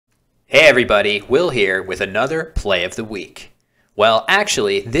Hey everybody, Will here with another play of the week. Well,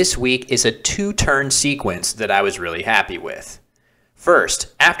 actually, this week is a two-turn sequence that I was really happy with.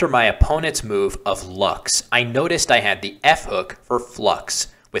 First, after my opponent's move of Lux, I noticed I had the F hook for Flux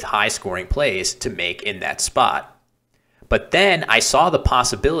with high-scoring plays to make in that spot. But then I saw the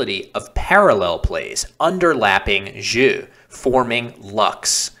possibility of parallel plays underlapping Je, forming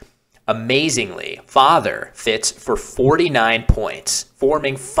Lux. Amazingly, Father fits for 49 points,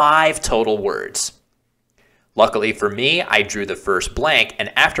 forming 5 total words. Luckily for me, I drew the first blank,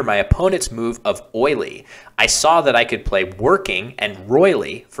 and after my opponent's move of Oily, I saw that I could play Working and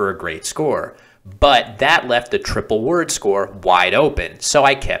Roily for a great score, but that left the triple word score wide open, so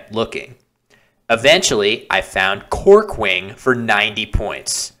I kept looking. Eventually, I found CORKWING for 90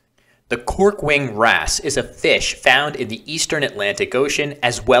 points. The CORKWING wrasse is a fish found in the eastern Atlantic Ocean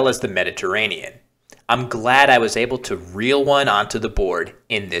as well as the Mediterranean. I'm glad I was able to reel one onto the board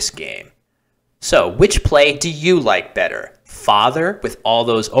in this game. So, which play do you like better? Father with all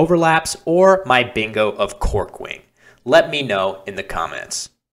those overlaps or my bingo of CORKWING? Let me know in the comments.